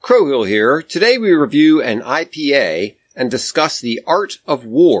Crowhill here. Today we review an IPA and discuss the art of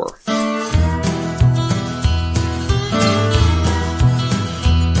war.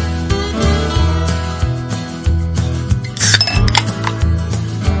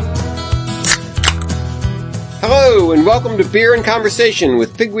 Hello and welcome to Beer and Conversation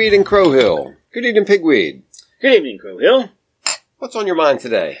with Pigweed and Crowhill. Good evening, Pigweed. Good evening, Crowhill. What's on your mind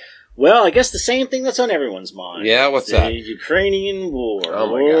today? Well, I guess the same thing that's on everyone's mind. Yeah, what's that? The Ukrainian war. Oh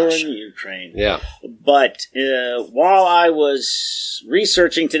my war gosh. in Ukraine. Yeah. But while I was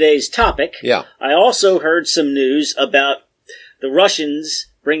researching today's topic, Yeah. I also heard some news about the Russians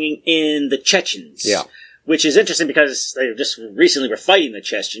bringing in the Chechens. Yeah. Which is interesting because they just recently were fighting the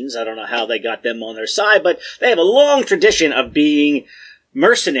Chechens. I don't know how they got them on their side, but they have a long tradition of being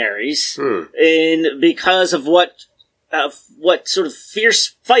mercenaries because of what sort of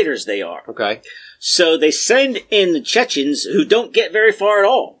fierce fighters they are. Okay. So they send in the Chechens who don't get very far at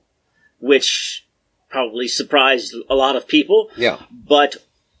all, which probably surprised a lot of people. Yeah. But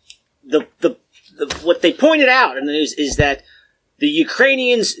what they pointed out in the news is that the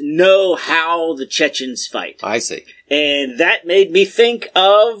Ukrainians know how the Chechens fight. I see. And that made me think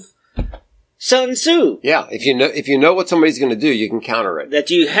of Sun Tzu. Yeah, if you know what somebody's going to do, you can counter it. That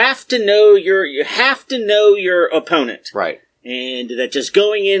you have to know your opponent. Right. And that just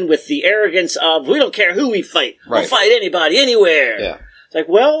going in with the arrogance of, we don't care who we fight. Right. We'll fight anybody, anywhere. Yeah. It's like,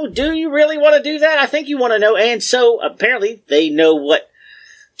 well, do you really want to do that? I think you want to know. And so, apparently, they know what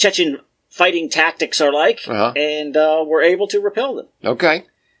Chechen fighting tactics are like, and were able to repel them. Okay.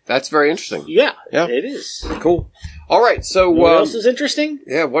 That's very interesting. Yeah, Yeah. it is. Cool. All right, so... What else is interesting?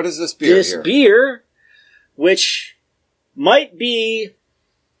 Yeah, what is this beer This here? beer, which might be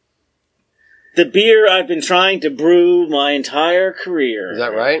the beer I've been trying to brew my entire career. Is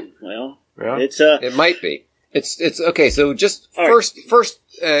that right? Well, Yeah. it's It might be. It's okay, so just All right. first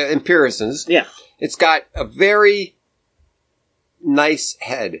comparisons. Yeah. It's got a very nice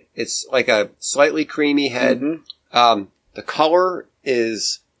head. It's like a slightly creamy head. Mm-hmm. The color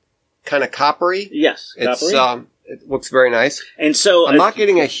is kind of coppery. Yes, It's coppery. it looks very nice. And so I'm not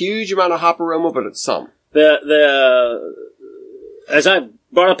getting a huge amount of hop aroma, but it's some. the as I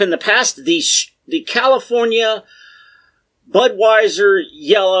brought up in the past, the California Budweiser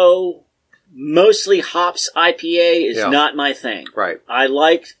Yellow, mostly hops IPA is not my thing. Right. I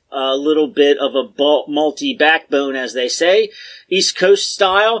like a little bit of a malty backbone, as they say, East Coast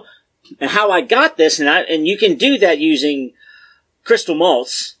style. And how I got this, and you can do that using crystal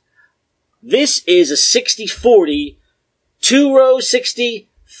malts. This is a 60-40, 2-row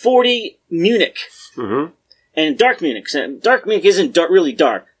 60-40 Munich. Mm-hmm. And dark Munich. So dark Munich isn't really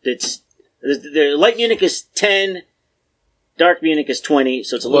dark. It's the light Munich is 10, dark Munich is 20,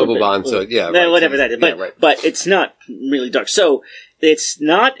 so it's a little bit... Bond, so yeah. Whatever that is. But, right. but it's not really dark. So it's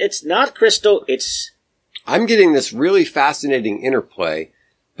not crystal, it's... I'm getting this really fascinating interplay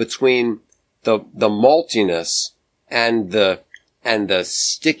between the maltiness and the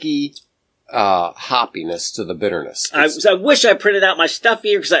sticky hoppiness to the bitterness. I wish I printed out my stuff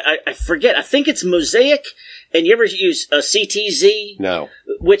here because I forget. I think it's Mosaic. And you ever use a CTZ? No.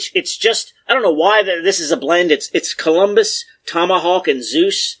 Which it's just, I don't know why this is a blend. It's Columbus, Tomahawk, and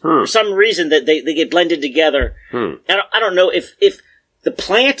Zeus. For some reason that they get blended together. I don't know if the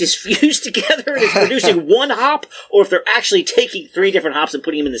plant is fused together and is producing one hop, or if they're actually taking 3 different hops and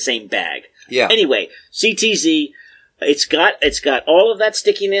putting them in the same bag. Yeah. Anyway, CTZ, it's got all of that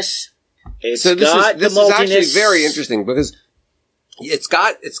stickiness. This is actually very interesting because it's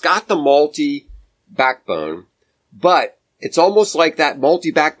got the malty backbone, but it's almost like that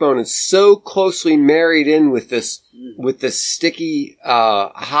malty backbone is so closely married in with this sticky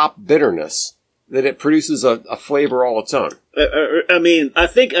hop bitterness that it produces a flavor all its own. I mean, I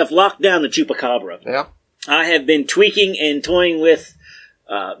think I've locked down the Chupacabra. Yeah. I have been tweaking and toying with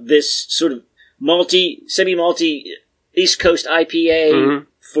this sort of semi-malty East Coast IPA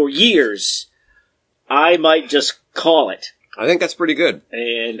for years. I might just call it. I think that's pretty good.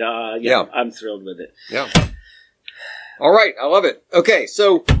 And, I'm thrilled with it. Yeah. All right. I love it. Okay.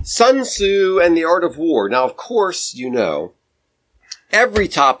 So Sun Tzu and the Art of War. Now, of course, every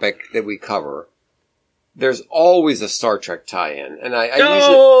topic that we cover, there's always a Star Trek tie-in. And I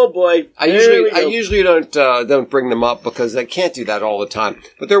usually don't bring them up because I can't do that all the time.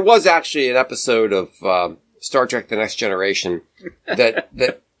 But there was actually an episode of, Star Trek The Next Generation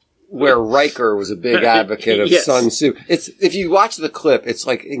where Riker was a big advocate of Sun Tzu. If you watch the clip, it's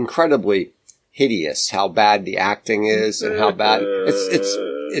like incredibly hideous how bad the acting is and how bad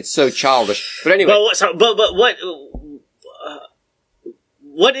it's so childish. But anyway, but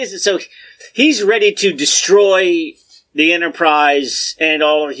what is it? So he's ready to destroy the Enterprise and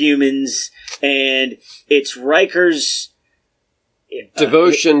all of humans, and it's Riker's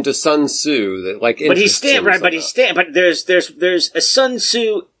devotion to Sun Tzu that but there's a Sun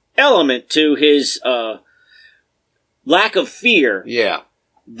Tzu element to his lack of fear. Yeah.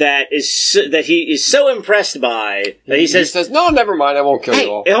 That he is so impressed by that he says, "No, never mind. I won't kill you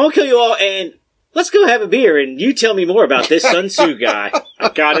all. I won't kill you all, and let's go have a beer, and you tell me more about this Sun Tzu guy. I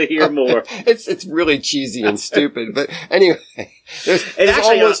gotta hear more." It's really cheesy and stupid, but anyway, there's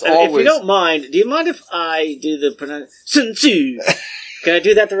actually, almost always. If you don't mind, do you mind if I do the pronunciation Sun Tzu? Can I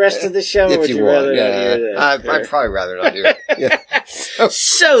do that the rest of the show? If or would you you want, rather not hear that? I'd probably rather not do it. Yeah.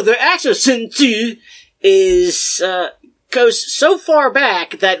 So the actual Sun Tzu is goes so far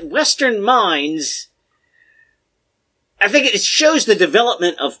back that Western minds, I think it shows the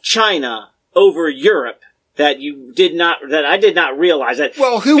development of China over Europe that I did not realize that.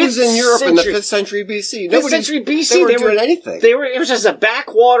 Well, who was in Europe in the 5th century BC? 5th century BC, they weren't doing anything. It was just a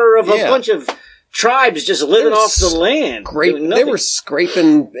backwater of a bunch of tribes just living off the land. They were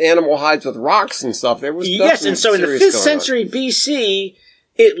scraping animal hides with rocks and stuff. There was yes, and so in the 5th century BC,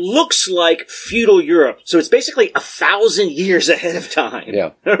 it looks like feudal Europe. So it's basically 1,000 years ahead of time.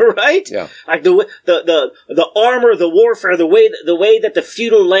 Yeah. Right? Yeah. Like the armor, the warfare, the way that the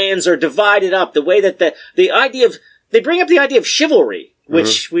feudal lands are divided up, the way that the idea of, they bring up the idea of chivalry,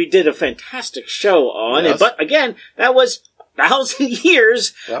 which we did a fantastic show on. Yes. But again, that was 1,000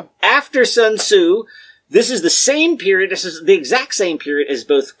 years after Sun Tzu. This is the same period, this is the exact same period as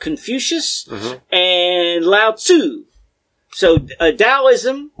both Confucius and Lao Tzu. So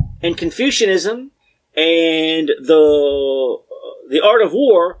Taoism and Confucianism and the art of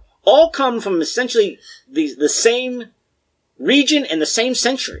war all come from essentially the same region and the same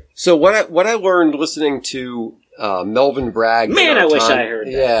century. So what I learned listening to Melvin Bragg. Man, I wish I heard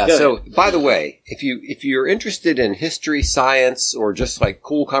that. Yeah. So, by the way, if you're interested in history, science, or just like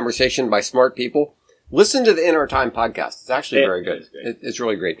cool conversation by smart people, listen to the In Our Time podcast. It's actually very good. It's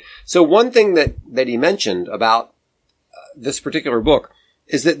really great. So, one thing that he mentioned about this particular book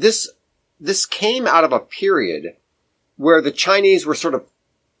is that this came out of a period where the Chinese were sort of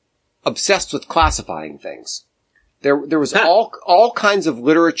obsessed with classifying things. There was all kinds of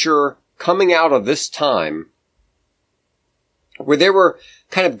literature coming out of this time where they were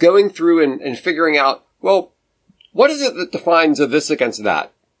kind of going through and figuring out, well, what is it that defines a this against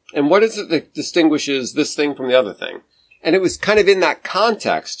that? And what is it that distinguishes this thing from the other thing? And it was kind of in that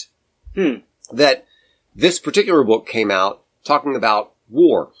context that this particular book came out talking about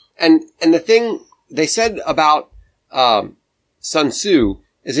war. And the thing they said about Sun Tzu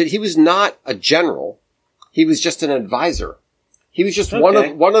is that he was not a general. He was just an advisor. He was just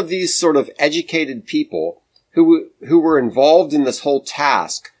one of these sort of educated people who were involved in this whole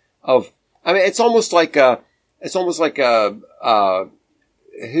task of, I mean, it's almost like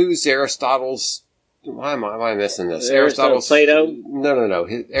who's Aristotle's, why am I missing this? Aristotle's Plato? No.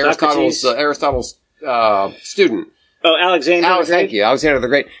 Aristotle's student. Oh, Alexander. Thank you. Alexander the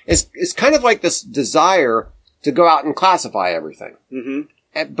Great. It's kind of like this desire to go out and classify everything.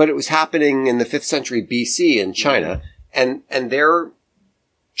 Mm-hmm. But it was happening in the 5th century BC in China, and they're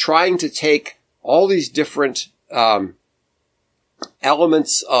trying to take all these different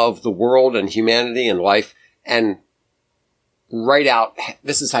elements of the world and humanity and life and write out,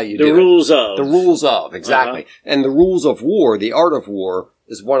 this is how you do it. The rules of. Exactly. And the rules of war, the art of war,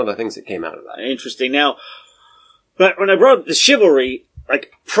 is one of the things that came out of that. Interesting. Now, but when I brought up the chivalry,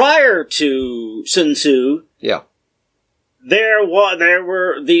 like prior to Sun Tzu, there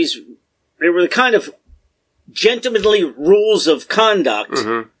were the kind of gentlemanly rules of conduct,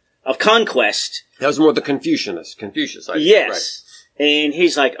 of conquest. That was more the Confucius idea. Yes. Right. And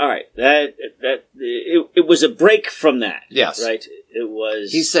he's like, all right, it was a break from that. Yes. Right? It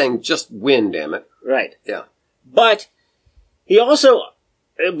was. He's saying just win, damn it. Right. Yeah. But he also,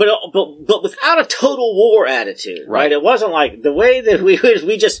 but without a total war attitude. Right. It wasn't like the way that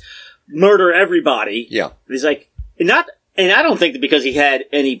we just murder everybody. Yeah. He's like, and I don't think that because he had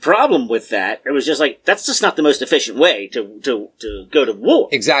any problem with that, it was just like, that's just not the most efficient way to go to war.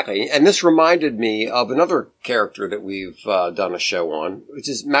 Exactly. And this reminded me of another character that we've done a show on, which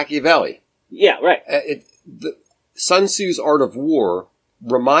is Machiavelli. Yeah, right. Sun Tzu's Art of War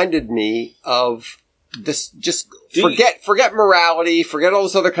reminded me of this, just forget morality, forget all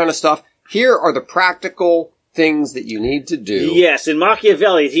this other kind of stuff. Here are the practical things that you need to do. Yes, in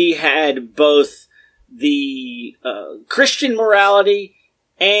Machiavelli, he had both the Christian morality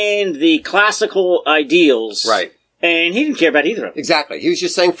and the classical ideals. Right. And he didn't care about either of them. Exactly. He was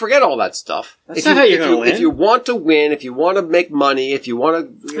just saying, forget all that stuff. That's not how you're going to win. If you want to win, if you want to make money, if you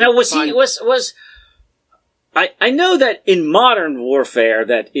want to... Now, I know that in modern warfare,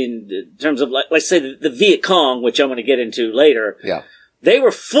 that in terms of, let's say, the Viet Cong, which I'm going to get into later, Yeah. they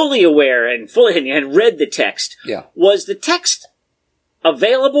were fully aware and had read the text. Yeah. Was the text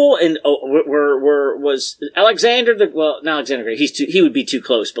available? And was Alexander not Alexander? He would be too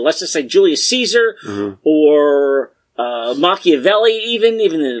close. But let's just say Julius Caesar or Machiavelli, even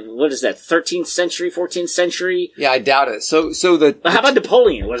what is that? 13th century, 14th century? Yeah, I doubt it. So how about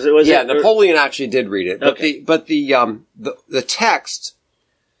Napoleon? Was it? Napoleon actually did read it, but the text,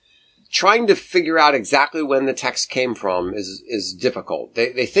 trying to figure out exactly when the text came from is difficult.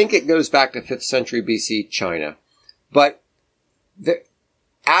 They think it goes back to 5th century BC China, but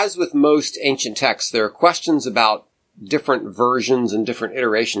as with most ancient texts, there are questions about different versions and different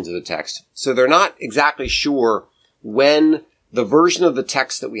iterations of the text. So they're not exactly sure when the version of the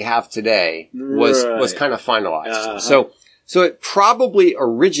text that we have today was kind of finalized. So it probably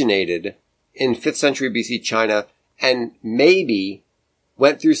originated in 5th century BC China and maybe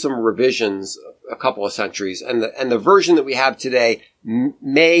went through some revisions a couple of centuries, and the version that we have today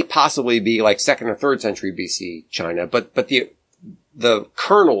may possibly be like 2nd or 3rd century BC China, but the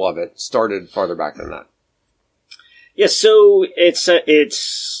kernel of it started farther back than that. Yes, so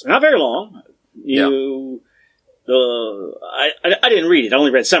it's not very long. I didn't read it. I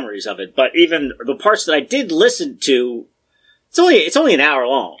only read summaries of it. But even the parts that I did listen to, it's only an hour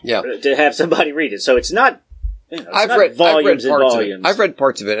long. Yeah. To have somebody read it, so it's not. I've read volumes and volumes. I've read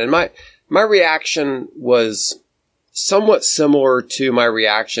parts of it, and my reaction was somewhat similar to my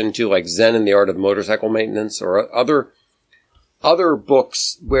reaction to like Zen and the Art of Motorcycle Maintenance or other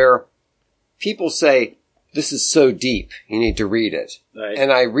books where people say, this is so deep, you need to read it. Right. And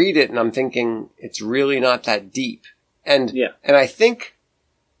I read it and I'm thinking, it's really not that deep. And I think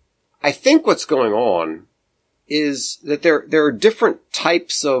what's going on is that there are different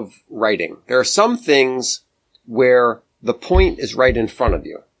types of writing. There are some things where the point is right in front of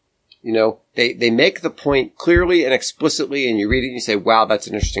you. You know, they make the point clearly and explicitly, and you read it and you say, wow, that's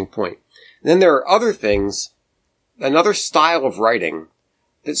an interesting point. And then there are other things, another style of writing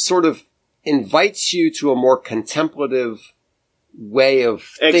that sort of invites you to a more contemplative way of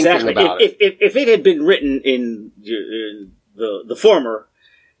thinking about it. If it had been written in the former,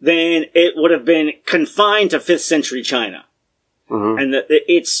 then it would have been confined to 5th century China. Mm-hmm. And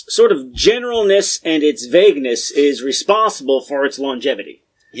its sort of generalness and its vagueness is responsible for its longevity.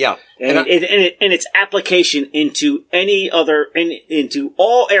 Yeah. And its application into into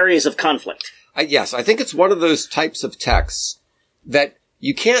all areas of conflict. Yes, I think it's one of those types of texts that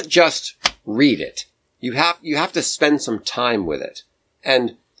you can't just read it. You have to spend some time with it.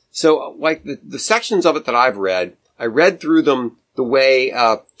 And so, like the sections of it that I've read, I read through them the way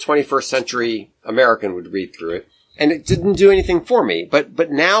a 21st century American would read through it, and it didn't do anything for me.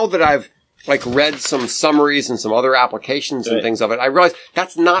 But now that I've like read some summaries and some other applications and things of it, I realize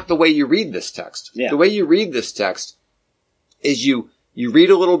that's not the way you read this text. Yeah. The way you read this text is you read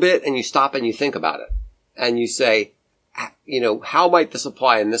a little bit and you stop and you think about it. And you say, you know, how might this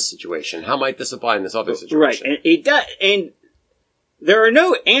apply in this situation? How might this apply in this other situation? Right. And there are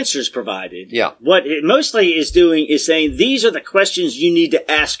no answers provided. Yeah. What it mostly is doing is saying these are the questions you need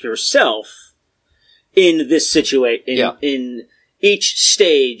to ask yourself in this situation, in each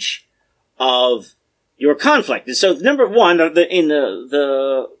stage of your conflict. And so number one, in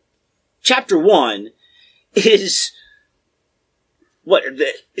the chapter 1 is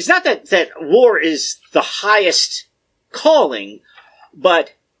it's not that war is the highest calling,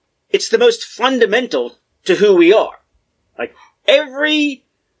 but it's the most fundamental to who we are. Like every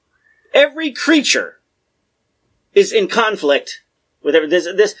creature is in conflict with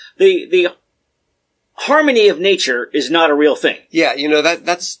everything. The harmony of nature is not a real thing. Yeah, you know,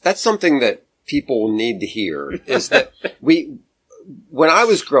 that's something that people need to hear is that when I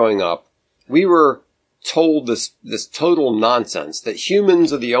was growing up, we were told this total nonsense that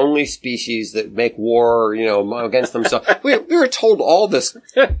humans are the only species that make war, you know, against themselves. we were told all this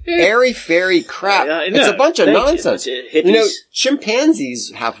airy-fairy crap. It's a bunch of nonsense. You know,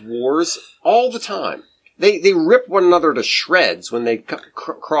 chimpanzees have wars all the time. They rip one another to shreds when they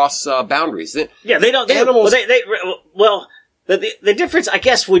cross boundaries. They don't. Animals. The difference, I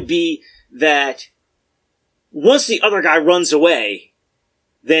guess, would be that once the other guy runs away,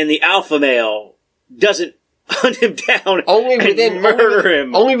 then the alpha male doesn't hunt him down and murder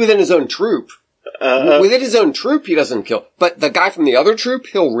him. Only within his own troop. Within his own troop, he doesn't kill. But the guy from the other troop,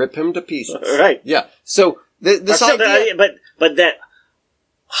 he'll rip him to pieces. Right. Yeah. So this idea, but that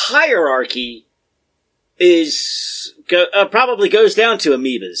hierarchy is probably goes down to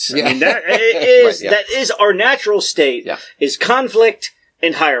amoebas. Yeah. I mean, that is that is our natural state. Yeah. Is conflict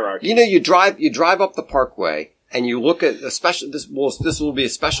in hierarchy. You know, you drive up the Parkway and you look at, especially this will be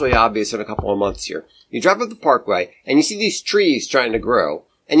especially obvious in a couple of months here. You drive up the Parkway and you see these trees trying to grow,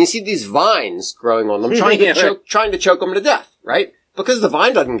 and you see these vines growing on them, trying to choke them to death, right? Because the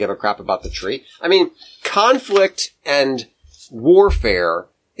vine doesn't give a crap about the tree. I mean, conflict and warfare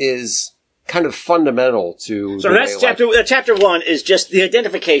is kind of fundamental to. So that's chapter 1 is just the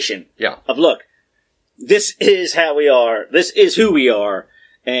identification. Yeah. Of look, this is how we are. This is who we are,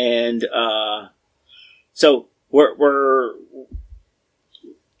 and so we're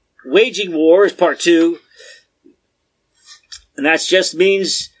waging war is part 2, and that just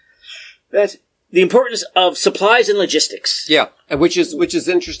means that the importance of supplies and logistics. Yeah, and which is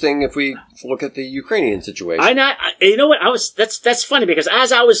interesting if we look at the Ukrainian situation. You know what? That's funny because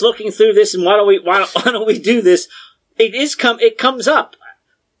as I was looking through this, and why don't we do this? It comes up.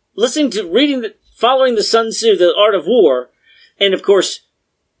 Following the Sun Tzu, The Art of War, and of course,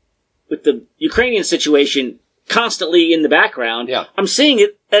 with the Ukrainian situation constantly in the background, I'm seeing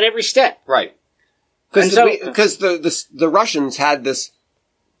it at every step. Right. Because the Russians had this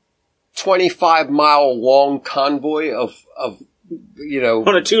 25-mile long convoy of on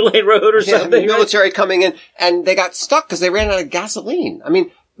a 2-lane road or something, military coming in, and they got stuck because they ran out of gasoline. I mean,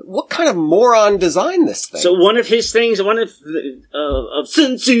 what kind of moron designed this thing? So one of his things, of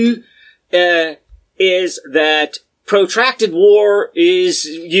Sun Tzu, is that protracted war is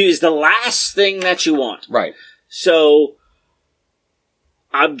the last thing that you want. Right. So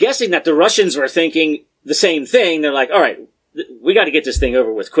I'm guessing that the Russians were thinking the same thing. They're like, all right, we got to get this thing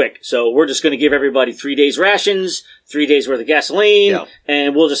over with quick. So we're just going to give everybody 3 days rations, 3 days worth of gasoline,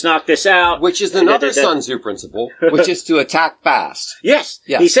 and we'll just knock this out. Which is another Sun Tzu principle, which is to attack fast. Yes.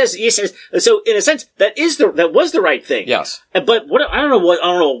 He says, so in a sense, that was the right thing. Yes. But I don't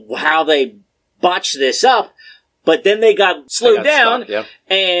know how they botched this up, but then they got slowed down, stuck,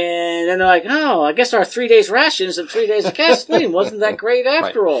 and then they're like, oh, I guess our 3 days rations and 3 days of gasoline wasn't that great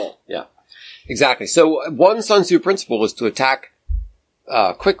after all. Yeah. Exactly. So one Sun Tzu principle is to attack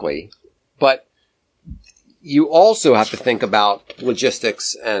quickly, but you also have to think about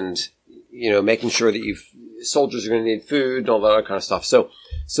logistics and, making sure that soldiers are going to need food and all that other kind of stuff. So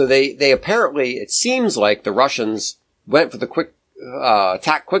they apparently, it seems like the Russians went for the quick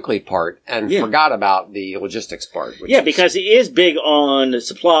attack quickly part and forgot about the logistics part. Because he is big on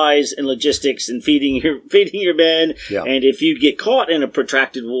supplies and logistics and feeding your men. Yeah. And if you get caught in a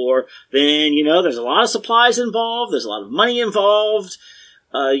protracted war, then, there's a lot of supplies involved. There's a lot of money involved.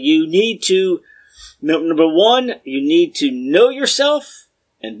 You need to, number one, you need to know yourself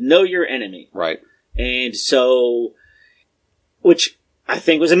and know your enemy. Right. And so, which I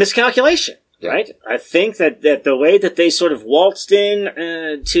think was a miscalculation. Yeah. Right? I think that the way that they sort of waltzed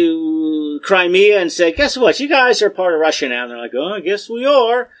in to Crimea and said, guess what? You guys are part of Russia now. And they're like, oh, I guess we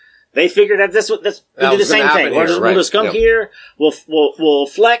are. They figured that we do the same thing. We'll just come here. We'll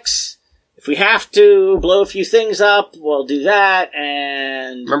flex. If we have to blow a few things up, we'll do that.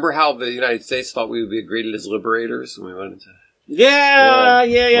 And remember how the United States thought we would be greeted as liberators when we went into... Yeah.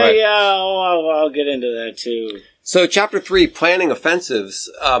 I'll get into that too. So chapter 3, planning offensives.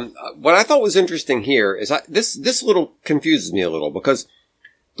 What I thought was interesting here is this little confuses me a little because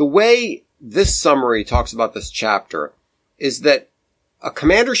the way this summary talks about this chapter is that a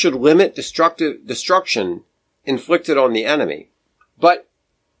commander should limit destruction inflicted on the enemy. But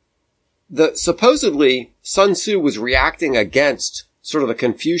supposedly Sun Tzu was reacting against sort of the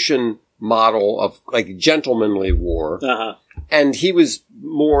Confucian model of like gentlemanly war. Uh-huh. And he was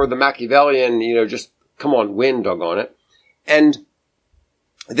more the Machiavellian, just come on, win, doggone it. And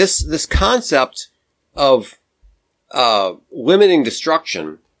this concept of limiting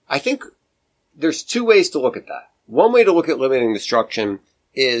destruction, I think there's 2 ways to look at that. One way to look at limiting destruction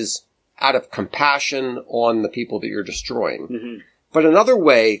is out of compassion on the people that you're destroying. Mm-hmm. But another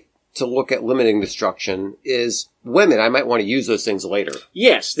way to look at limiting destruction is women. I might want to use those things later.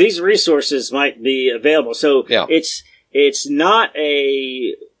 Yes, these resources might be available. So it's not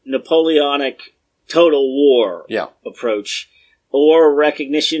a Napoleonic total war approach or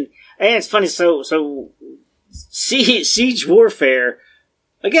recognition. And it's funny, so siege warfare,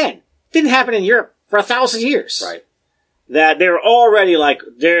 again, didn't happen in Europe for 1,000 years. Right. That they're already like,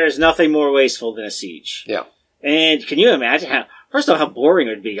 there's nothing more wasteful than a siege. Yeah. And can you imagine how boring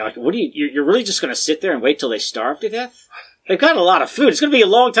it would be? Like, you're really just going to sit there and wait till they starve to death? They've got a lot of food. It's going to be a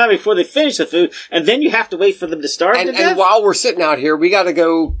long time before they finish the food, and then you have to wait for them to starve to death. And while we're sitting out here, we got to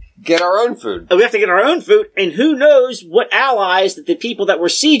go get our own food. We have to get our own food, and who knows what allies that the people that we're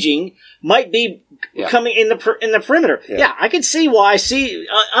sieging might be coming in the perimeter. Yeah, I can see why. I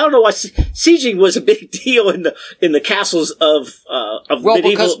don't know why sieging was a big deal in the castles of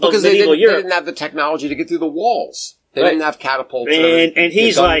medieval Europe. They didn't have the technology to get through the walls. They didn't have catapults. And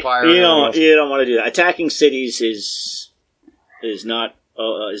he's like, you don't want to do that. Attacking cities is not.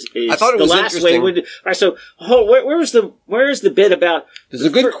 I thought it was the last way. All right, so where's the bit about? There's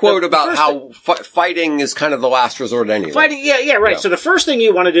a good quote about how fighting is kind of the last resort anyway. Fighting, yeah, right. Yeah. So the first thing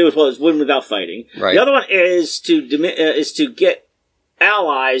you want to do is win without fighting. Right. The other one is to get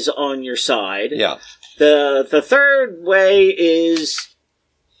allies on your side. Yeah. The third way is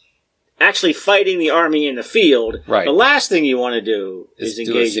actually fighting the army in the field. Right. The last thing you want to do is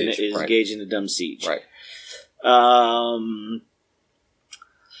engage in a dumb siege. Right.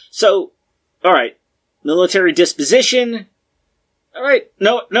 So, all right, military disposition. All right,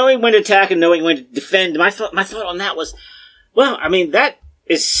 knowing when to attack and knowing when to defend. My thought on that was, well, I mean, that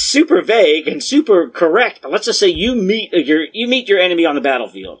is super vague and super correct. But let's just say you meet your enemy on the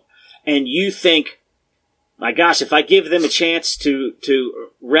battlefield, and you think, my gosh, if I give them a chance to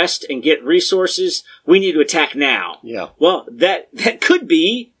rest and get resources, we need to attack now. Yeah. Well, that could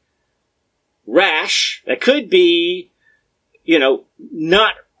be rash. That could be,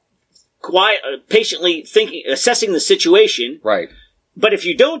 not quite patiently assessing the situation. Right. But if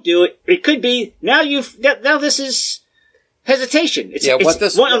you don't do it, it could be now this is hesitation.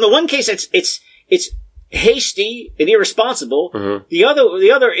 On the one case, it's hasty and irresponsible. Mm-hmm. The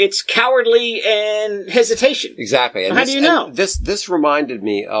other, it's cowardly and hesitation. Exactly. And how do you know? This reminded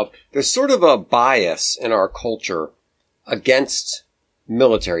me of, there's sort of a bias in our culture against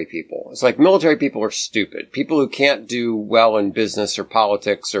military people. It's like military people are stupid. People who can't do well in business or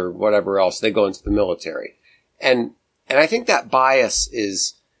politics or whatever else, they go into the military. And I think that bias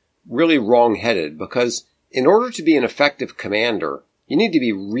is really wrong-headed, because in order to be an effective commander, you need to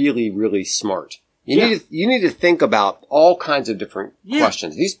be really, really smart. You need to think about all kinds of different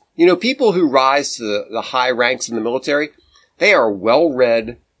questions. These, people who rise to the high ranks in the military, they are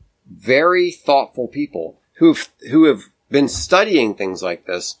well-read, very thoughtful people who have been studying things like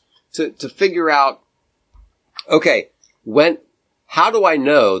this to figure out, okay, how do I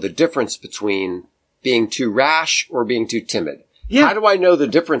know the difference between being too rash or being too timid? Yeah. How do I know the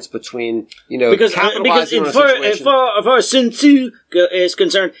difference between, capitalizing on a situation? As far as Sun Tzu is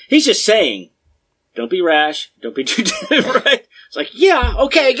concerned, he's just saying, don't be rash, don't be too timid, right? It's like, yeah,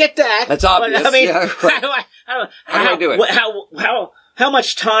 okay, I get that. That's obvious. But, I mean, right. How do I do it? How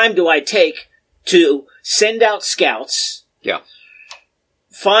much time do I take to send out scouts? Yeah.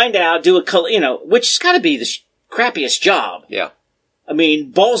 Find out, which has got to be the crappiest job. Yeah. I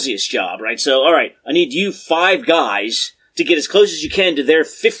mean, ballsiest job, right? So, all right, I need you 5 guys to get as close as you can to their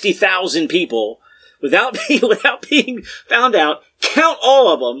 50,000 people without being found out. Count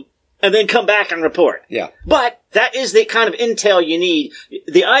all of them and then come back and report. Yeah. But that is the kind of intel you need.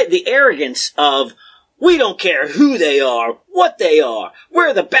 The arrogance of, we don't care who they are, what they are.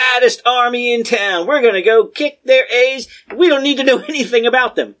 We're the baddest army in town. We're going to go kick their A's. We don't need to know anything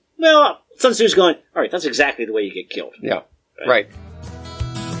about them. Well, Sun Tzu's going, all right, that's exactly the way you get killed. Yeah, right.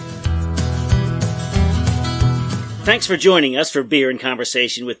 Thanks for joining us for Beer and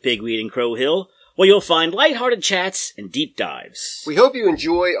Conversation with Pigweed and Crow Hill, where you'll find lighthearted chats and deep dives. We hope you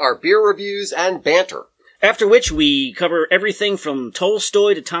enjoy our beer reviews and banter. After which we cover everything from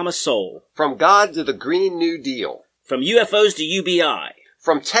Tolstoy to Thomas Sowell. From God to the Green New Deal. From UFOs to UBI.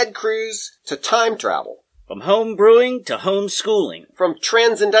 From Ted Cruz to time travel. From home brewing to homeschooling. From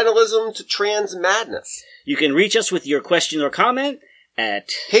transcendentalism to trans madness. You can reach us with your question or comment at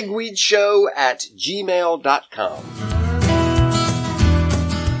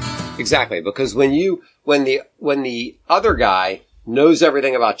pigweedshow@gmail.com. Exactly, because when the other guy knows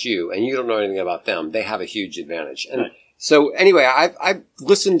everything about you and you don't know anything about them, they have a huge advantage. And right. So anyway, I've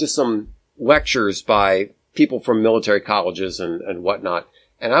listened to some lectures by people from military colleges and whatnot,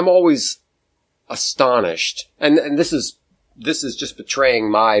 and I'm always astonished. And this is just betraying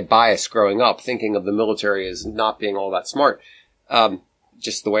my bias growing up, thinking of the military as not being all that smart.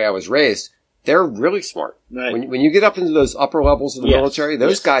 Just the way I was raised. They're really smart. Right. When you get up into those upper levels of the military,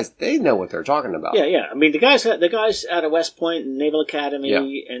 those guys, they know what they're talking about. Yeah. I mean, the guys out of West Point and Naval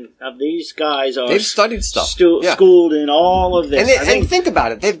Academy, and these guys they've studied stuff, schooled in all of this. And think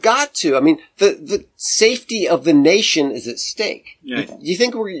about it, they've got to. I mean, the safety of the nation is at stake. Right. You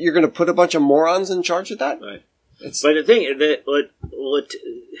think you're going to put a bunch of morons in charge of that? Right. But the thing that what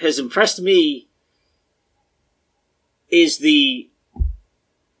has impressed me is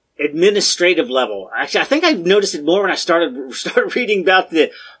administrative level. Actually, I think I've noticed it more when I started reading about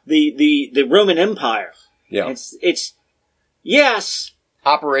the Roman Empire. Yeah. It's yes.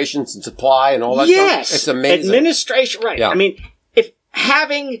 Operations and supply and all that yes, stuff. It's amazing. Administration, right. Yeah. I mean, if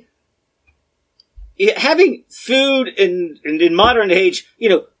having food in modern age,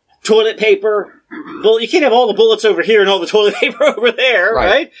 toilet paper, you can't have all the bullets over here and all the toilet paper over there,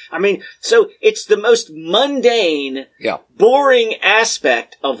 right? I mean, so it's the most mundane, boring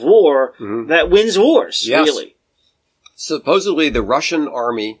aspect of war that wins wars, really. Supposedly the Russian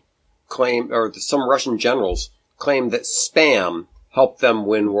army claimed, or some Russian generals claimed that Spam helped them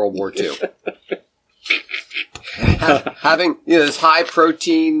win World War II. Having this high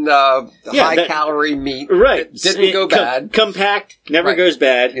protein, high calorie meat, right? Didn't go bad. Compact, never goes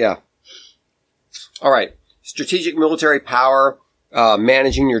bad. Yeah. All right. Strategic military power,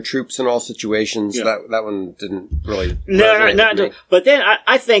 managing your troops in all situations. Yeah. That one didn't really. No. But then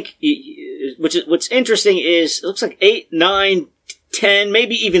I think, what's interesting is it looks like 8, 9, 10,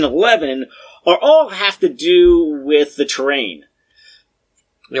 maybe even 11 are all have to do with the terrain.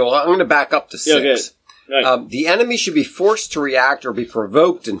 Yeah. Well, I'm going to back up to 6. Okay. Right. The enemy should be forced to react or be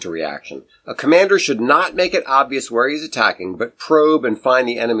provoked into reaction. A commander should not make it obvious where he's attacking, but probe and find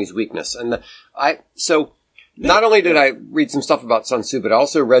the enemy's weakness. And so not only did I read some stuff about Sun Tzu, but I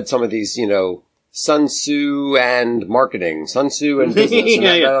also read some of these, Sun Tzu and marketing, Sun Tzu and business, and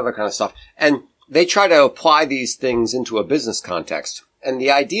that other kind of stuff. And they try to apply these things into a business context. And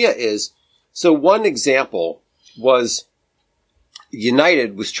the idea is, so one example was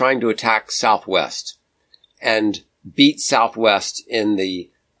United was trying to attack Southwest and beat Southwest in the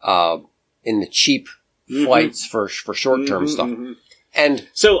cheap flights for short-term stuff. And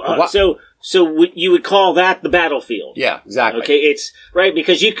so you would call that the battlefield. Yeah, exactly. Okay, it's right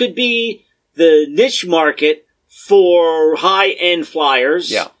because you could be the niche market for high-end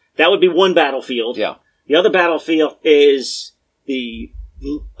flyers. Yeah. That would be one battlefield. Yeah. The other battlefield is the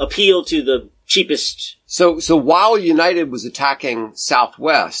appeal to the cheapest. So while United was attacking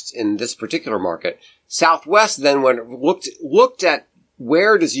Southwest in this particular market, Southwest then looked at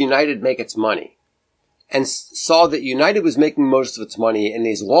where does United make its money, and saw that United was making most of its money in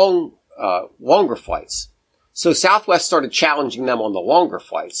these longer flights. So Southwest started challenging them on the longer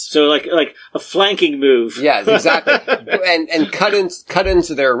flights. So like a flanking move. Yeah, exactly. and cut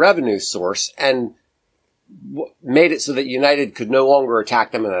into their revenue source and made it so that United could no longer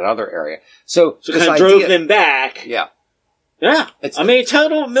attack them in that other area. So kind of drove them back. Yeah. Yeah.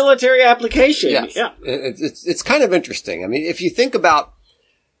 Total military application. Yes. Yeah. It's kind of interesting. I mean, if you think about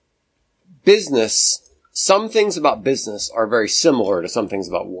business, some things about business are very similar to some things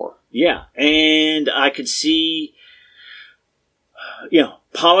about war. Yeah. And I could see,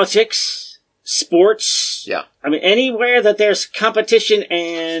 politics, sports. Yeah. I mean, anywhere that there's competition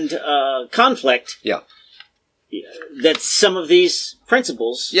and conflict. Yeah. That's some of these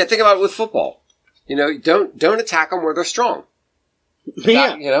principles. Yeah, think about it with football. Don't attack them where they're strong.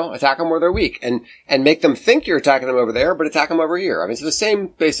 Attack them where they're weak, and make them think you're attacking them over there, but attack them over here. I mean, it's the same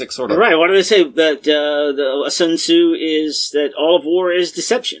basic sort of. Right. What do they say that the Sun Tzu is that all of war is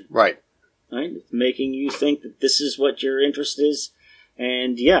deception? Right. Right. It's making you think that this is what your interest is,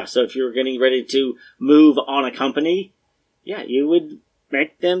 and so if you're getting ready to move on a company, you would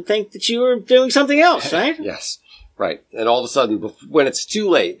make them think that you were doing something else, right? Yes. Right. And all of a sudden, when it's too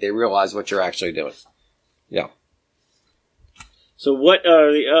late, they realize what you're actually doing. Yeah. So what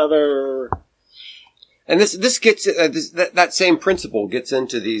are the other? And this gets that same principle gets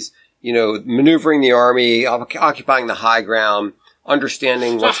into these, maneuvering the army, occupying the high ground,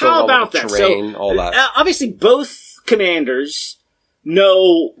 understanding what's going on with the terrain, all that. Obviously, both commanders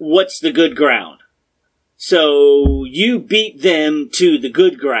know what's the good ground. So you beat them to the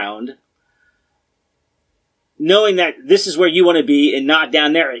good ground, knowing that this is where you want to be and not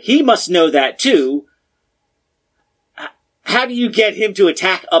down there. He must know that too. How do you get him to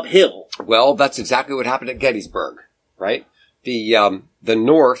attack uphill? Well, that's exactly what happened at Gettysburg, right? The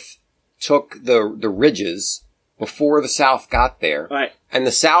North took the ridges before the South got there, right? And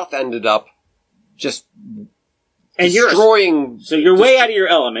the South ended up just destroying. So you're way out of your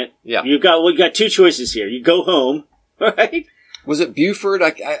element. Yeah, we've got two choices here. You go home, right? Was it Buford?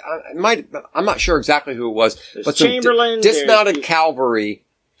 I'm not sure exactly who it was. There's but Chamberlain, dismounted cavalry,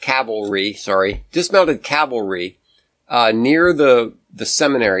 near the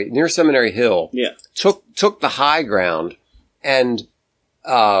seminary, near Seminary Hill. Yeah. Took the high ground, and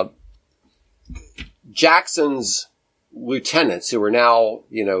Jackson's lieutenants, who are now,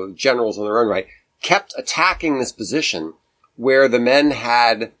 generals in their own right, kept attacking this position where the men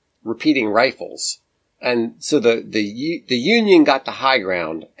had repeating rifles. And so the Union got the high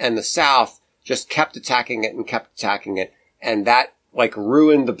ground, and the South just kept attacking it, and that like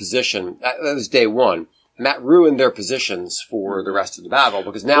ruined the position. That was day one, and that ruined their positions for the rest of the battle,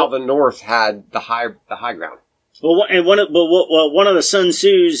 because now the North had the high ground. Well, and one of the Sun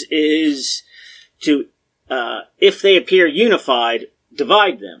Tzu's is to, if they appear unified,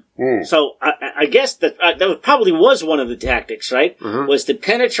 divide them. So I guess that probably was one of the tactics, right? Mm-hmm. Was to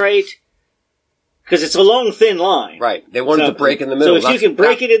penetrate, because it's a long, thin line. Right. They wanted to break in the middle. So if you can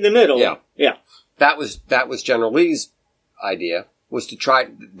break it in the middle. Yeah. That was General Lee's idea, was to try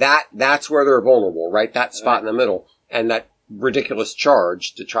that's where they're vulnerable, right? That spot in the middle. And that ridiculous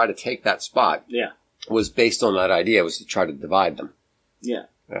charge to try to take that spot. Yeah. Was based on that idea, was to try to divide them. Yeah.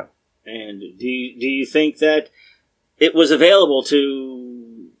 Yeah. And do you think that it was available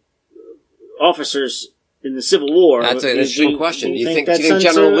to officers in the Civil War? That's an interesting question. Do you think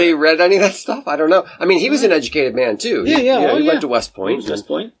General Lee read any of that stuff? I don't know. I mean, he was an educated man too. He went to West Point.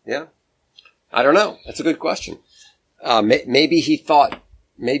 Yeah. I don't know. That's a good question. Maybe he thought,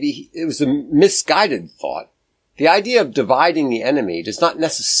 it was a misguided thought. The idea of dividing the enemy does not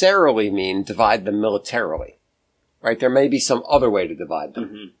necessarily mean divide them militarily, right? There may be some other way to divide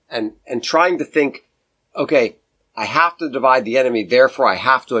them. Mm-hmm. And trying to think, okay, I have to divide the enemy, therefore I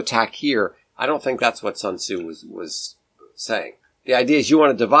have to attack here. I don't think that's what Sun Tzu was saying. The idea is you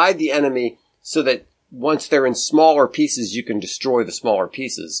want to divide the enemy so that once they're in smaller pieces, you can destroy the smaller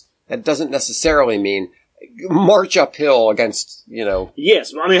pieces. That doesn't necessarily mean march uphill against,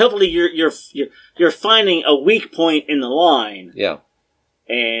 Yes, I mean, hopefully you're finding a weak point in the line. Yeah,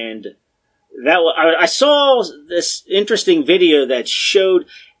 and I saw this interesting video that showed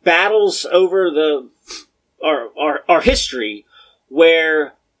battles over our history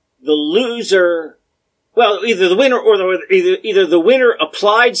where the loser, well, either the winner or either the winner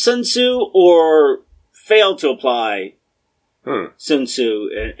applied Sun Tzu or failed to apply Sun Tzu,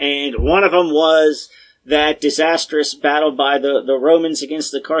 and one of them was that disastrous battle by the Romans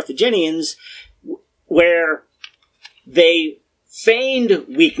against the Carthaginians, where they feigned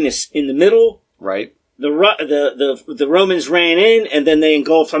weakness in the middle. Right. The Romans ran in, and then they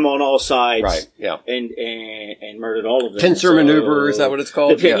engulfed them on all sides. Right. Yeah. And murdered all of them. Pincer maneuver, is that what it's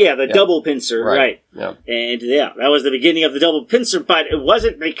called? The double pincer. Right. Yeah. And that was the beginning of the double pincer, but it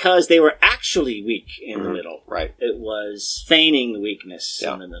wasn't because they were actually weak in the middle. Right. It was feigning weakness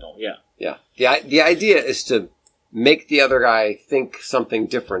in the middle. Yeah. Yeah. The idea is to make the other guy think something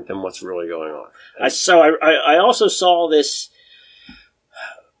different than what's really going on. I also saw this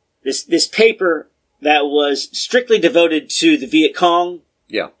paper that was strictly devoted to the Viet Cong.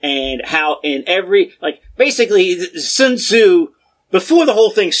 Yeah. And how in basically Sun Tzu, before the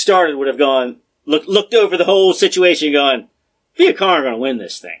whole thing started, would have looked over the whole situation and gone, Viet Cong are going to win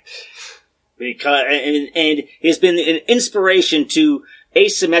this thing. Because, and has been an inspiration to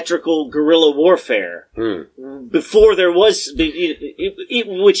asymmetrical guerrilla warfare before there was,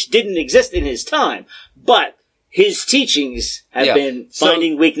 which didn't exist in his time. But his teachings have been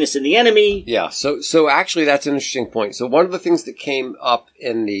finding weakness in the enemy. Yeah. So actually that's an interesting point. So one of the things that came up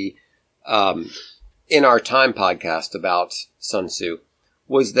in the, in our Time podcast about Sun Tzu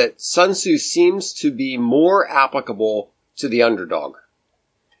was that Sun Tzu seems to be more applicable to the underdog.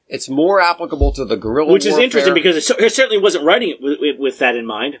 It's more applicable to the guerrilla warfare. Which is interesting because it certainly wasn't writing it with that in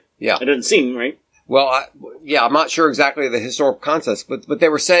mind. Yeah. It doesn't seem, right? Well, I'm not sure exactly the historical context, but they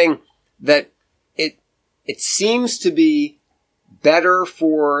were saying that it seems to be better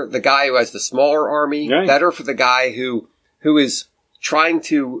for the guy who has the smaller army, better for the guy who is trying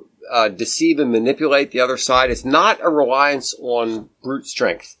to deceive and manipulate the other side. It's not a reliance on brute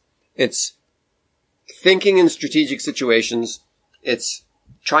strength. It's thinking in strategic situations. It's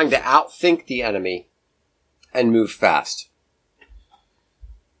trying to outthink the enemy and move fast.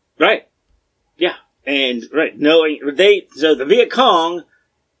 Right. Yeah. And, knowing, so the Viet Cong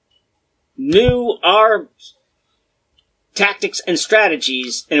knew our tactics and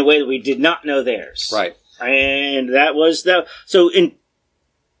strategies in a way that we did not know theirs. Right. And that was that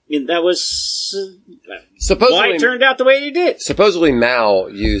was supposedly why it turned out the way it did. Supposedly Mao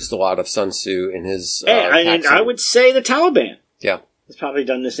used a lot of Sun Tzu in his and I would say the Taliban. Yeah. Has probably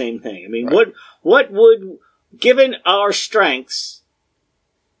done the same thing. I mean, what would, given our strengths,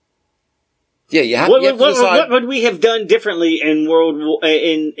 what would we have done differently in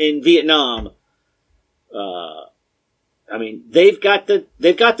in Vietnam? I mean, they've got the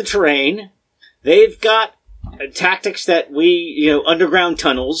terrain, they've got tactics that we, underground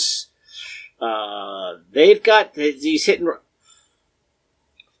tunnels. They've got these hitting.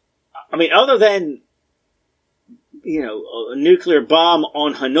 I mean, other than a nuclear bomb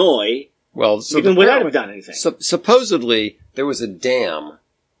on Hanoi, Well, so even without have done anything. Supposedly, there was a dam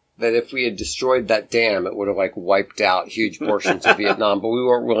that if we had destroyed that dam, it would have like wiped out huge portions of Vietnam, but we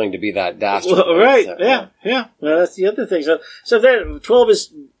weren't willing to be that dastardly. Well, right, so, yeah. Well, that's the other thing. So there, 12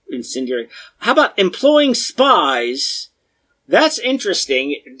 is incendiary. How about employing spies? That's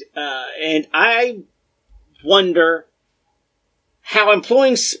interesting, and I wonder how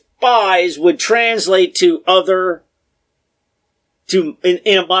employing spies would translate to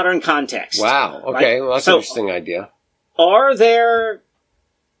in a modern context. Wow. Okay. Right? Well, that's an interesting idea. Are there,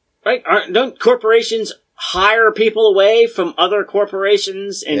 right? Don't corporations hire people away from other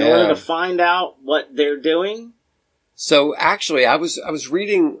corporations in order to find out what they're doing? So actually, I was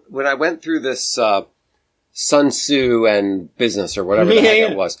reading when I went through this Sun Tzu and business or whatever the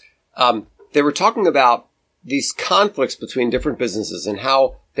heck it was. They were talking about these conflicts between different businesses and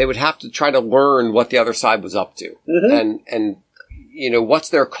how they would have to try to learn what the other side was up to, and what's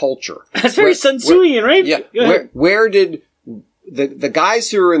their culture. That's very Sun Tzuian, right? Yeah. Where did the guys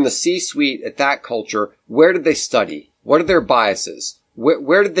who are in the C-suite at that culture? Where did they study? What are their biases?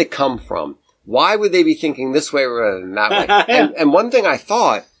 Where did they come from? Why would they be thinking this way rather than that way? And one thing I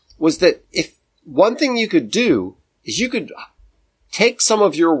thought was that if one thing you could do is you could take some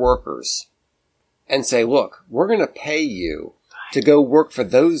of your workers and say, look, we're going to pay you to go work for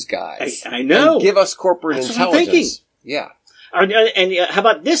those guys. I know. And give us corporate That's intelligence. What I'm thinking. Yeah. And how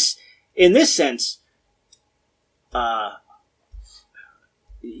about this? In this sense,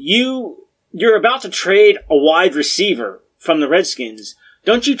 you're about to trade a wide receiver from the Redskins.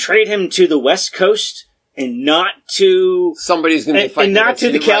 Don't you trade him to the West Coast and not to somebody's going to be fighting and not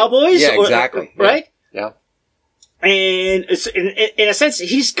to the Cowboys? Yeah, exactly. Right? Yeah. And it's, in a sense,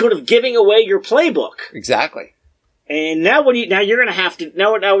 he's kind of giving away your playbook. Exactly. And now now you're going to have to,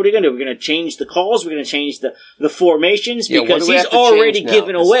 now what are we going to do? We're going to change the calls. We're going to change the formations because he's already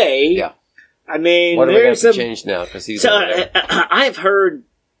given away. Yeah. I mean, what do we have to change now? Because he's I've heard,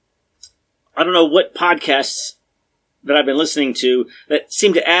 I don't know what podcasts that I've been listening to that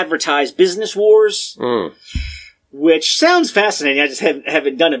seem to advertise business wars, which sounds fascinating. I just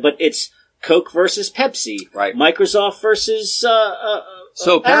haven't done it, but it's Coke versus Pepsi, right? Microsoft versus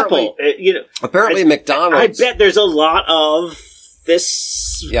so apparently, Apple. Apparently, McDonald's. I bet there's a lot of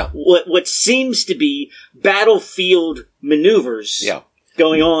this. Yeah. What seems to be battlefield maneuvers. Yeah.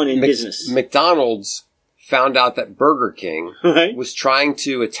 Going on in business. McDonald's found out that Burger King was trying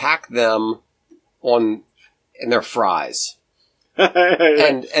to attack them in their fries.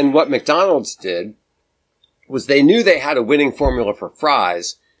 and what McDonald's did was they knew they had a winning formula for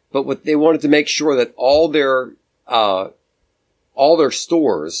fries, but what they wanted to make sure that all their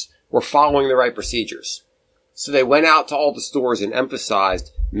stores were following the right procedures. So they went out to all the stores and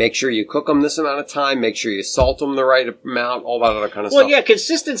emphasized, make sure you cook them this amount of time, make sure you salt them the right amount, all that other kind of stuff. Well, yeah,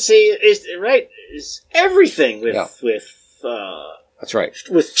 consistency is everything with that's right.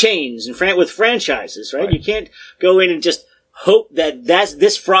 With chains and with franchises, right? You can't go in and just hope that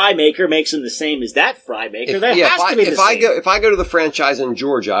this fry maker makes them the same as that fry maker. If I go to the franchise in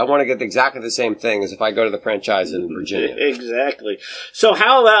Georgia, I want to get exactly the same thing as if I go to the franchise in Virginia. Exactly. So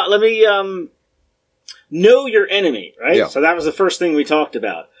how about, let me know your enemy, right? Yeah. So that was the first thing we talked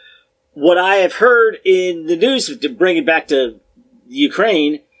about. What I have heard in the news, to bring it back to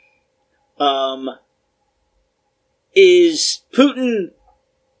Ukraine, is Putin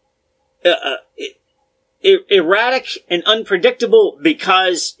erratic and unpredictable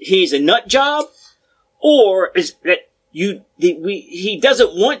because he's a nut job, or is that he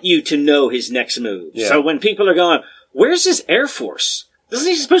doesn't want you to know his next move? Yeah. So when people are going, "Where's his Air Force? Isn't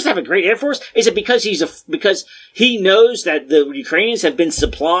he supposed to have a great Air Force?" Is it because because he knows that the Ukrainians have been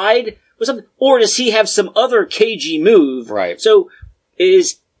supplied with something, or does he have some other cagey move? Right. So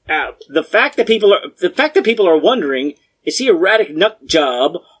is the fact that people are wondering, is he erratic nut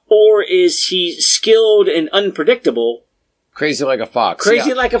job, or is he skilled and unpredictable? Crazy like a fox.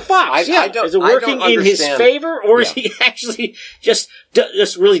 Like a fox. Is it working in his favor, or is he actually just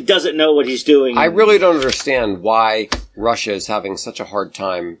really doesn't know what he's doing? I really don't understand why Russia is having such a hard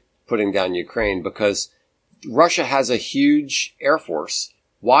time putting down Ukraine, because Russia has a huge air force.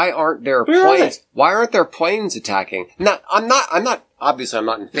 Why aren't there planes? Why aren't there planes attacking? I'm not obviously I'm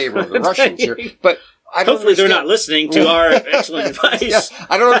not in favor of the Russians here, but hopefully they're not listening to our excellent advice. Yeah,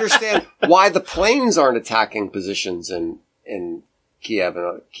 I don't understand why the planes aren't attacking positions in Kiev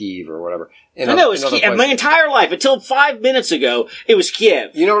or whatever. I know, it's Kiev. My entire life, until 5 minutes ago, it was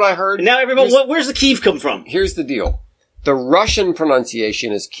Kiev. You know what I heard? And now everybody, where's the Kiev come from? Here's the deal. The Russian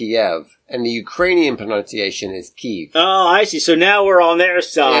pronunciation is Kiev, and the Ukrainian pronunciation is Kiev. Oh, I see. So now we're on their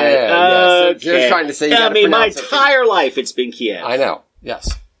side. Yeah, okay. They're trying to say you gotta my entire life it's been Kiev. I know,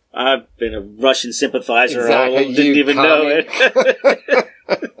 yes. I've been a Russian sympathizer. Exactly. I didn't even know it.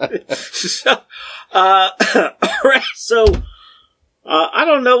 So, I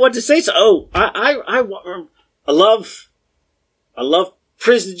don't know what to say. So, I love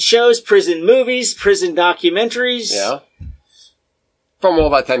prison shows, prison movies, prison documentaries. Yeah. From all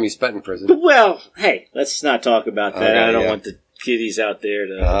that time you spent in prison. Well, hey, let's not talk about that. Okay, I don't yeah. want the kiddies out there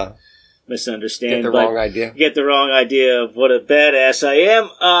to misunderstand. Get the wrong idea. Get the wrong idea of what a badass I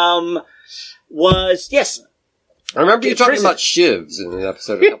am. Yes. I remember you talking prison. about shivs in an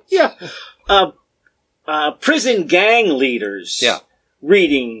episode. Of Yeah. Prison gang leaders. Yeah.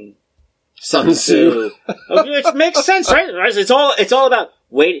 Reading Sun Tzu. It makes sense, right? It's all about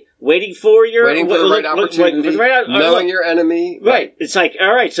waiting for your the right opportunity, knowing your enemy. Right. It's like,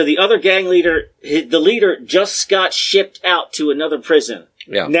 all right, so the other gang leader, the leader just got shipped out to another prison.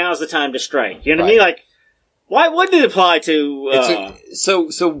 Yeah. Now's the time to strike. You know what I mean? Like, why wouldn't it apply to... So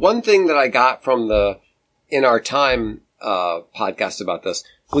one thing that I got from the In Our Time podcast about this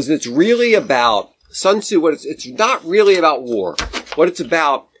was it's really about Sun Tzu. It's not really about war. What it's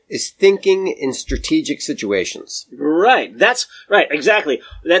about is thinking in strategic situations. Right. That's right. Exactly.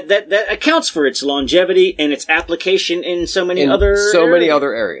 That accounts for its longevity and its application in so many other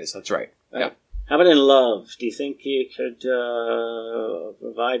areas. That's right. Yeah. How about in love? Do you think you could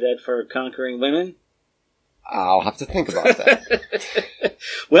provide that for conquering women? I'll have to think about that.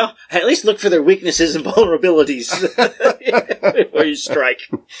 Well, at least look for their weaknesses and vulnerabilities before you strike.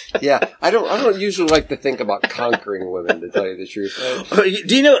 Yeah, I don't usually like to think about conquering women, to tell you the truth.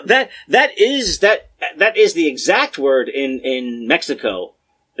 Do you know that is the exact word in Mexico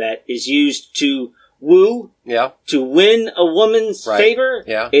that is used to woo, to win a woman's favor,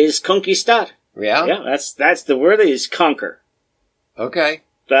 is conquistar. Yeah, yeah, that's the word is conquer. Okay.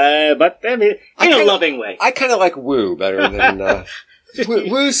 But I mean, in a loving way. I kind of like woo better than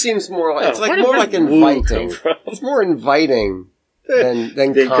woo seems more like it's like more like inviting. It's more inviting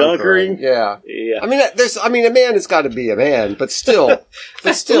than conquering. Yeah. I mean, a man has got to be a man, but still,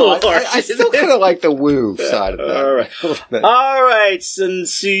 I still kind of like the woo side of that. All right, Sun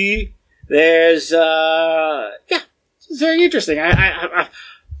Tzu. There's it's very interesting. I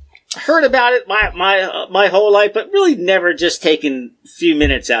heard about it my whole life, but really never just taken a few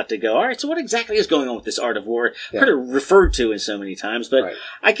minutes out to go, all right, so what exactly is going on with this art of war? Heard it referred to in so many times, but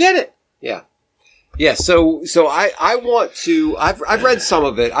I get it. Yeah. Yeah, so I want to, I've read some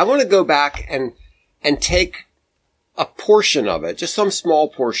of it. I want to go back and take a portion of it, just some small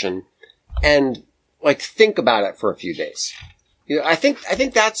portion, and like think about it for a few days. You know, I think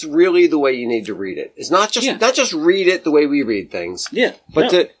that's really the way you need to read it. It's not just read it the way we read things. Yeah.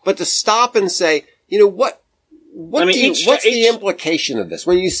 But to stop and say, you know, what's the implication of this?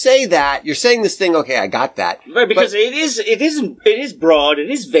 When you say that, you're saying this thing, okay, I got that. Right, because it is broad, it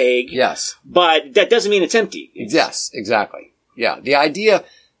is vague. Yes. But that doesn't mean it's empty. Yes, exactly. Yeah. The idea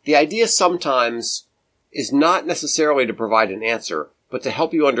sometimes is not necessarily to provide an answer, but to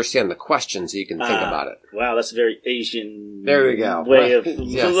help you understand the question so you can think about it. Wow, that's a very Asian way of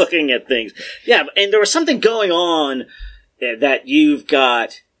looking at things. Yeah, and there was something going on that you've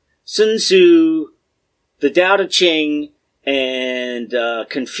got Sun Tzu, the Tao Te Ching, and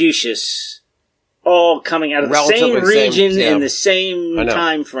Confucius all coming out of the same region in the same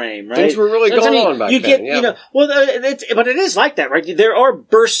time frame, right? Things were really going on back then. You know, well, but it is like that, right? There are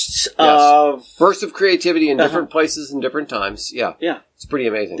bursts of creativity in different places and different times. Yeah, it's pretty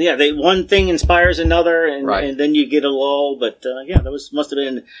amazing. Yeah, one thing inspires another, and then you get a lull. But that must have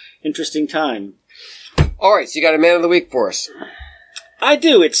been an interesting time. All right, so you got a man of the week for us. I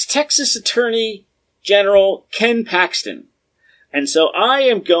do. It's Texas Attorney General Ken Paxton. And so I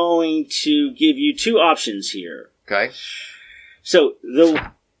am going to give you two options here. Okay. So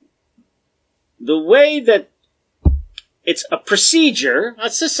the way that it's a procedure,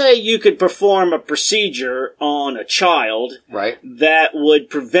 let's just say you could perform a procedure on a child that would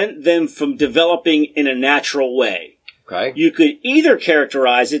prevent them from developing in a natural way. Okay. You could either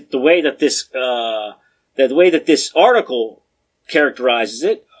characterize it the way that this article characterizes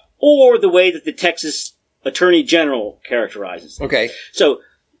it, or the way that the Texas Attorney General characterizes it. Okay. So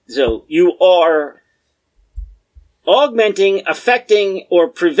you are augmenting, affecting, or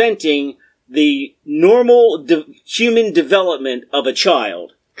preventing the normal human development of a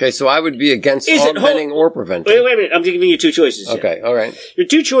child. Okay, so I would be against augmenting or preventing. Wait a minute. I'm giving you two choices here. Okay, all right. Your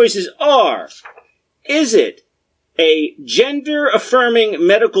two choices are, is it a gender-affirming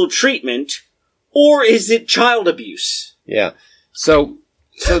medical treatment, or is it child abuse? Yeah. So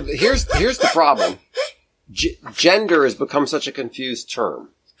here's the problem. Gender has become such a confused term.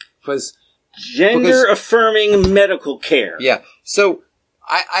 Gender-affirming medical care. Yeah. So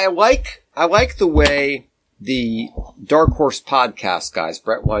I like the way the Dark Horse podcast guys,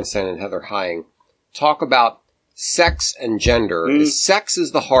 Brett Weinstein and Heather Hying, talk about sex and gender. Mm-hmm. Sex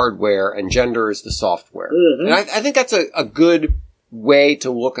is the hardware and gender is the software. Mm-hmm. And I think that's a good way to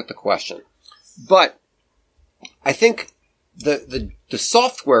look at the question. But I think the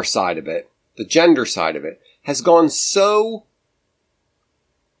software side of it, the gender side of it, has gone so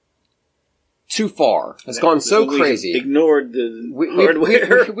too far. Has gone so crazy. Ignored the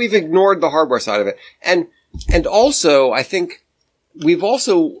hardware. We've ignored the hardware side of it. And also, I think we've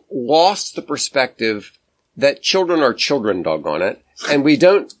also lost the perspective that children are children, doggone it. And we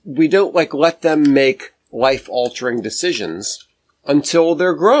don't like let them make life-altering decisions until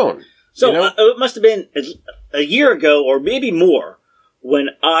they're grown. So you know? It must have been a year ago or maybe more when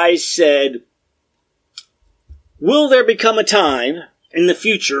I said, will there become a time in the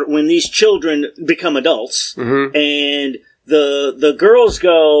future when these children become adults and the girls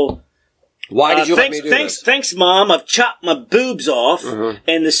go, why did you let me do this? Thanks, Mom, I've chopped my boobs off.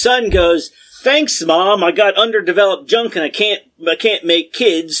 And the son goes, thanks, Mom, I got underdeveloped junk and I can't make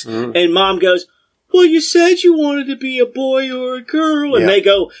kids. And Mom goes, well, you said you wanted to be a boy or a girl. And they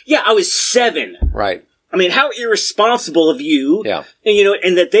go, yeah, I was 7. Right. I mean, how irresponsible of you. Yeah. And,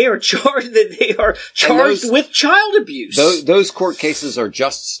 and that they are charged with child abuse. Those court cases are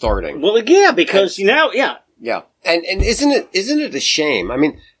just starting. Well, yeah, because now. Yeah. And isn't it a shame? I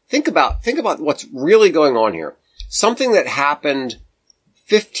mean, think about what's really going on here. Something that happened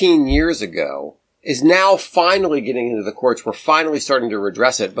 15 years ago is now finally getting into the courts. We're finally starting to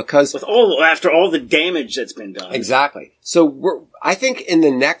redress it because after all the damage that's been done. Exactly. So I think in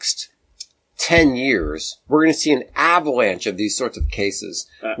the next 10 years, we're going to see an avalanche of these sorts of cases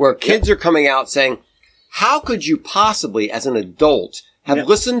where kids are coming out saying, how could you possibly, as an adult, have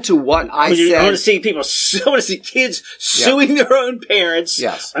listened to what I said? I want to see kids suing their own parents.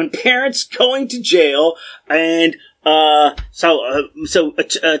 Yes. And parents going to jail. And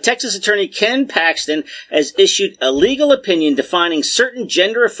Texas attorney Ken Paxton has issued a legal opinion defining certain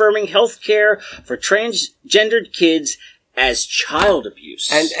gender-affirming health care for transgendered kids as child abuse.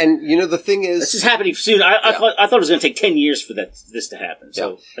 And the thing is, this is happening soon. I thought it was going to take 10 years for this to happen.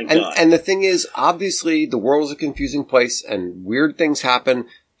 So thank God. And the thing is, obviously, the world is a confusing place, and weird things happen.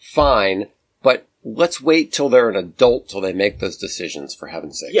 Fine, but let's wait till they're an adult till they make those decisions. For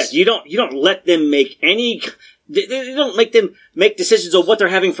heaven's sakes. Yes, you don't let them make any. They don't make them make decisions on what they're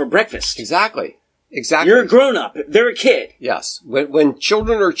having for breakfast. Exactly. You're a grown-up. They're a kid. Yes. When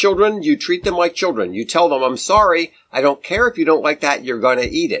children are children, you treat them like children. You tell them, I'm sorry, I don't care if you don't like that, you're going to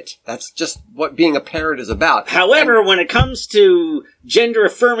eat it. That's just what being a parent is about. However, when it comes to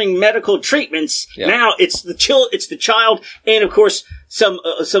gender-affirming medical treatments, now it's the child and, of course, some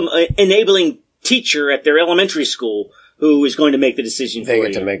enabling teacher at their elementary school who is going to make the decision for you.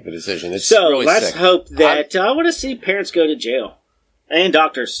 They get to make the decision. It's so really let's sick. hope that I want to see parents go to jail and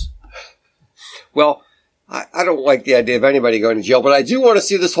doctors. Well, I don't like the idea of anybody going to jail, but I do want to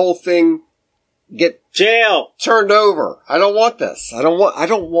see this whole thing get jail turned over. I don't want this. I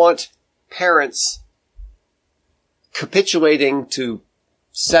don't want parents capitulating to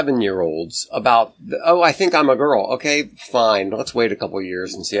 7-year-olds about, I think I'm a girl. Okay, fine. Let's wait a couple of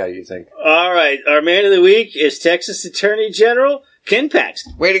years and see how you think. All right. Our man of the week is Texas Attorney General Ken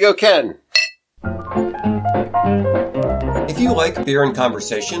Paxton. Way to go, Ken. If you like Beer and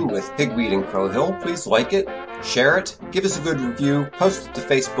Conversation with Pigweed and Crowhill, please like it, share it, give us a good review, post it to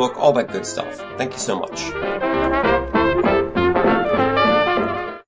Facebook, all that good stuff. Thank you so much.